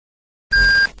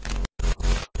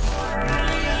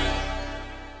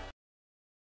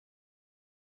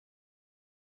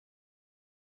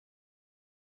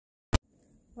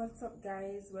What's up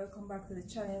guys, welcome back to the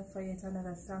channel for yet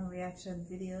another song reaction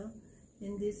video.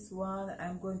 In this one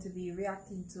I'm going to be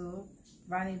reacting to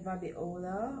VANNY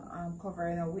VABIOLA. I'm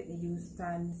covering a Whitney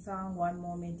Houston song, One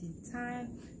Moment in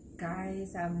Time.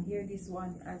 Guys, I haven't heard this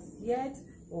one as yet.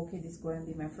 Okay, this is going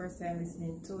to be my first time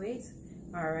listening to it.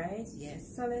 Alright,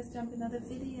 yes, so let's jump into the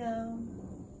video.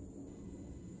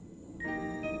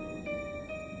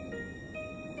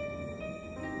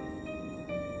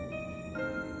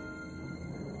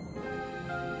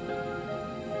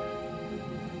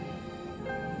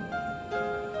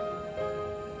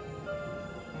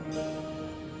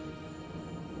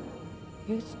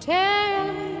 You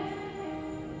tell me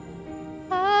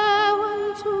I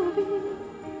want to be.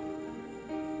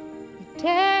 You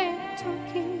dare to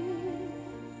give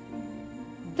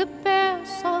the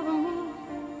best of me.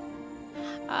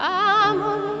 I'm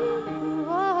only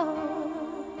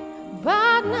one,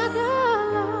 but not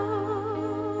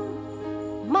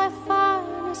alone. My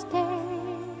finest day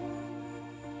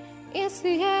is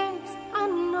the end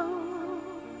unknown.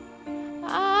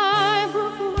 I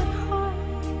broke my heart.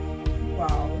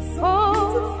 Wow, so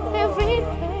beautiful. Every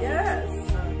day. Yes.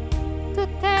 To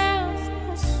taste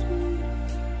the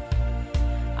sweet,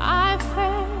 I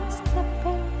faced the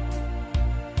pain.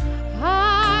 I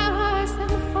rise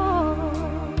and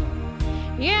fall.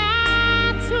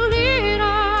 Yeah, to lead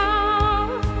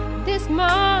on, this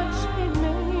much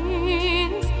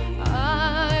remains.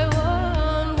 I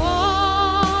want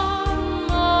one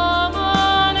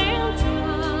moment in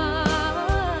time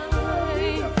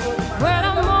when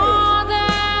I'm more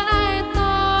than I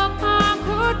thought I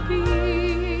could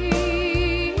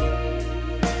be.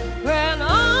 When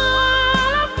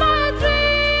all of my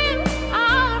dreams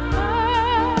are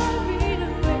buried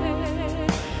away,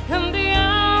 and the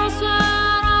answers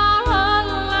are all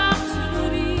left to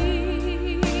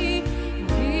me.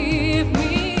 Give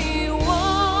me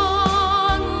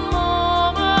one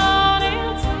moment in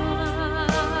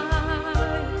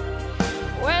time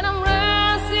when I'm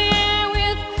wrestling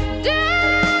with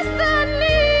destiny.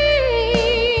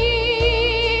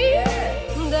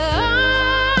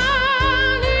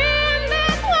 Then in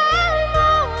that one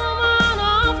moment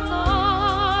of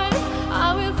time, I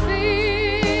will feel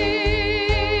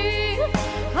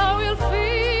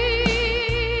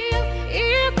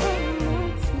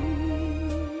eternity.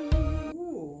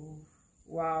 Ooh,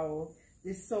 wow,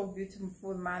 this is so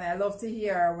beautiful, man. I love to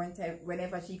hear her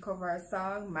whenever she covers a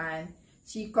song, man.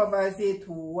 She covers it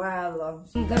well.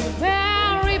 The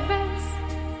very best,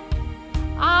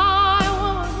 I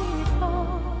want it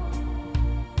all.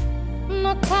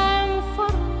 No time for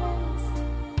less.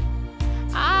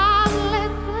 I'll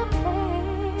let the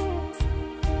past,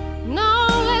 now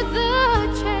let the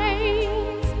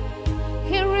chains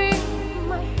here in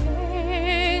my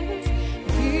hands.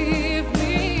 Give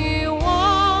me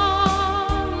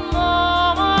one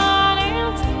moment in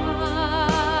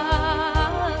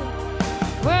time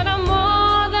when I'm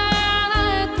more than I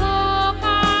thought I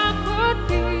could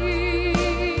be.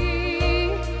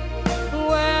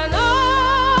 When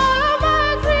all of my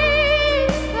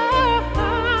dreams are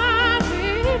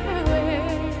fading away,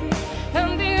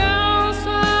 and the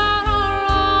answers are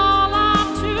all up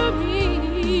to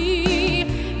me.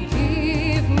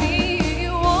 Give me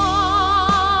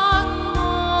one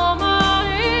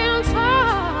moment in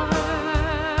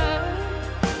time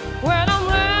when I'm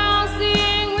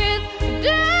wrestling with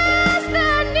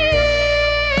destiny.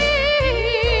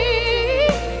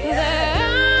 Then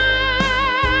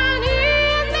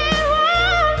in that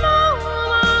one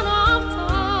moment of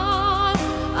time,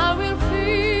 I will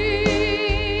feel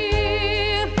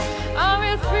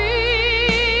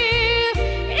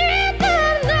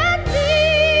eternity.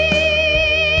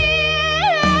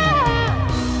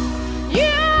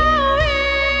 You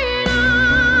wait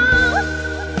on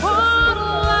for a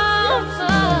long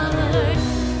time.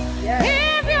 Yes.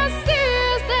 If you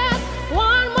seize that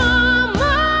one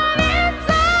moment in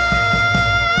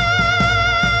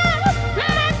time,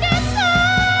 let the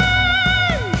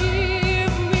sun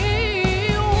give me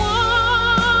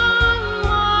one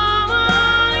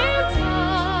moment in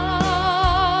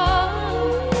time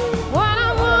when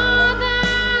I'm more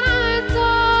than I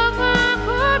thought I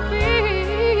could be.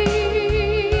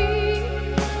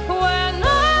 When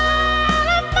all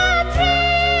of my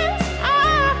dreams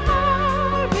are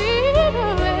hurried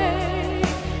away,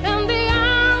 and the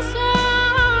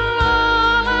answers are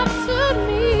all up to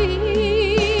me.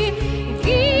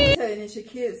 Telling you,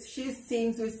 she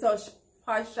sings with such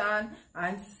passion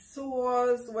and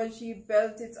souls when she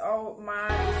belts it out,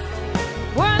 man.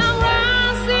 When I'm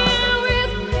wrestling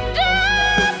with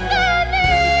destiny,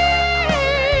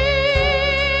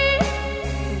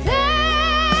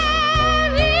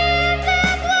 then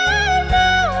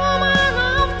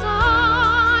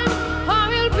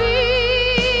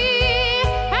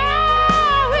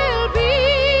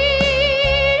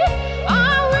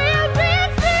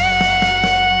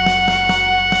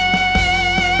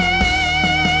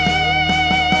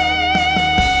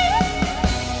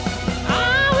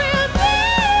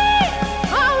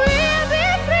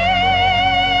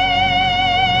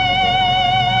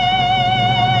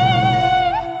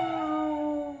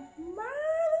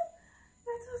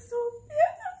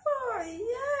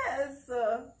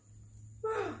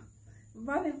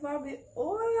VANNY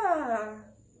VABIOLA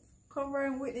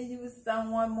covering Whitney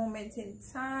Houston, One Moment in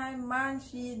Time. Man,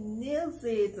 she nails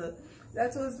it.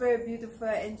 That was very beautiful.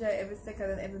 I enjoy every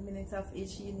second and every minute of it.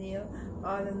 She nailed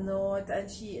all the note,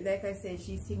 and she, like I said,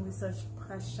 she sings with such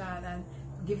passion and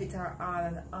give it her all,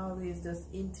 and always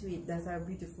just into it. That's her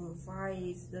beautiful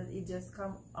voice, that it just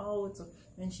come out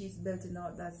when she's belting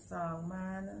out that song.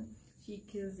 Man, she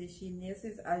kills it. She nails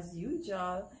it as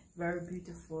usual. Very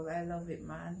beautiful. I love it,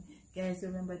 man. Guys,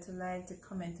 remember to like, to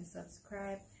comment, to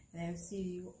subscribe, and I'll see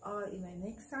you all in my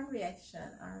next song reaction.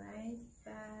 All right,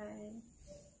 bye.